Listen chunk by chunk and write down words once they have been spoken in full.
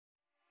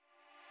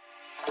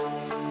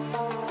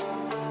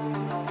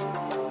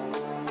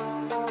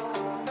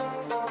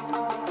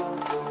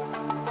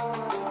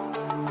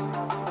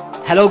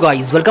Hello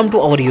guys, welcome to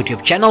our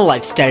YouTube channel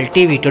Lifestyle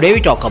TV. Today we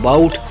talk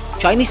about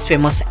Chinese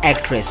famous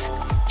actress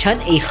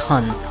Chen Yi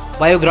Han,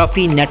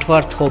 biography, net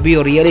worth, hobby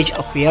or real age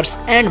affairs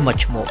and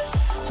much more.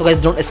 So guys,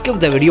 don't skip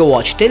the video,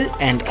 watch till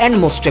end, and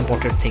most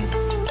important thing,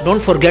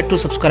 don't forget to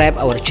subscribe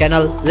our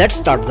channel. Let's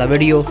start the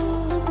video.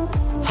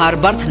 Her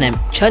birth name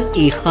Chen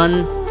Yi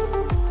Han,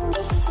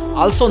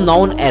 also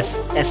known as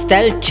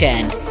Estelle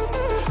Chen.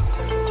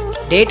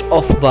 Date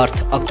of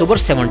birth October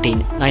 17,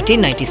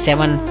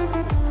 1997.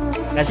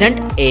 Present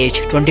age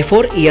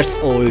 24 years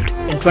old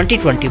in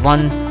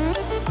 2021.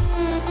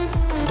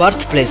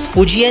 Birthplace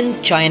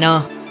Fujian,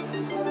 China.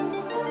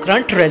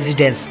 Current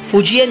residence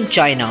Fujian,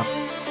 China.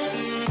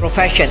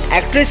 Profession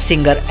actress,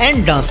 singer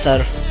and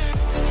dancer.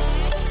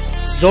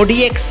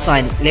 Zodiac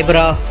sign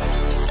Libra.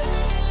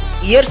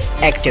 Years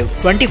active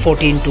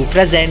 2014 to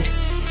present.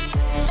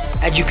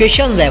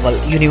 Education level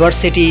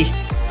university.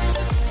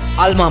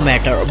 Alma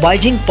mater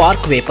Beijing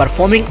Parkway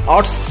Performing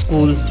Arts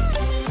School.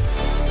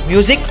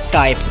 Music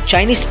type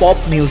Chinese pop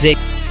music.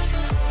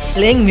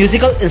 Playing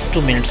musical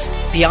instruments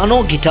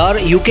piano, guitar,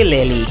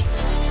 ukulele.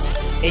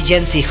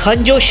 Agency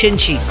Hangzhou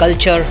Shinchi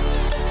Culture.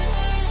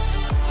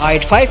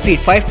 Height 5 feet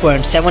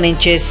 5.7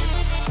 inches.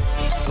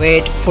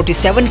 Weight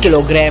 47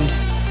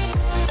 kilograms.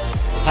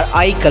 Her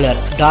eye color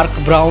dark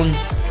brown.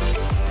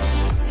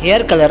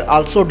 Hair color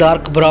also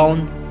dark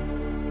brown.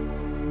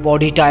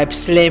 Body type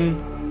slim.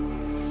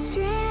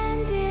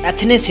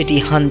 Ethnicity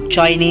Han,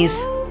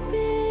 Chinese.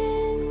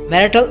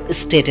 Marital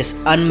status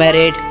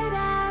unmarried.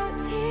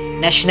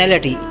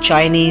 Nationality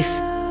Chinese.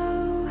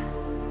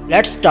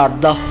 Let's start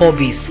the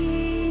hobbies.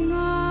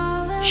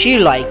 She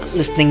like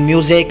listening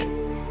music,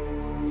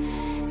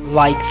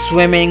 like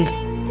swimming,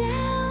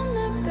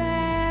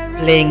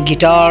 playing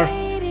guitar,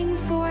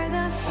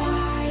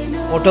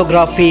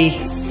 photography.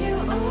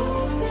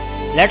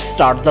 Let's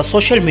start the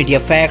social media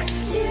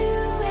facts.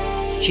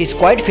 She is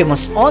quite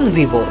famous on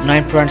Weibo,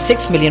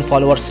 9.6 million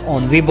followers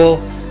on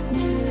Weibo.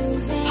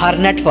 Her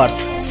net worth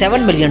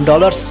 $7 million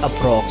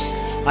approx.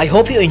 I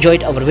hope you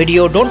enjoyed our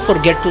video. Don't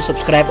forget to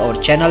subscribe our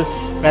channel.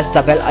 Press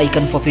the bell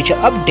icon for future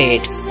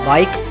update.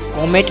 Like,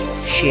 comment,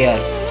 share.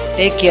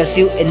 Take care.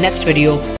 See you in next video.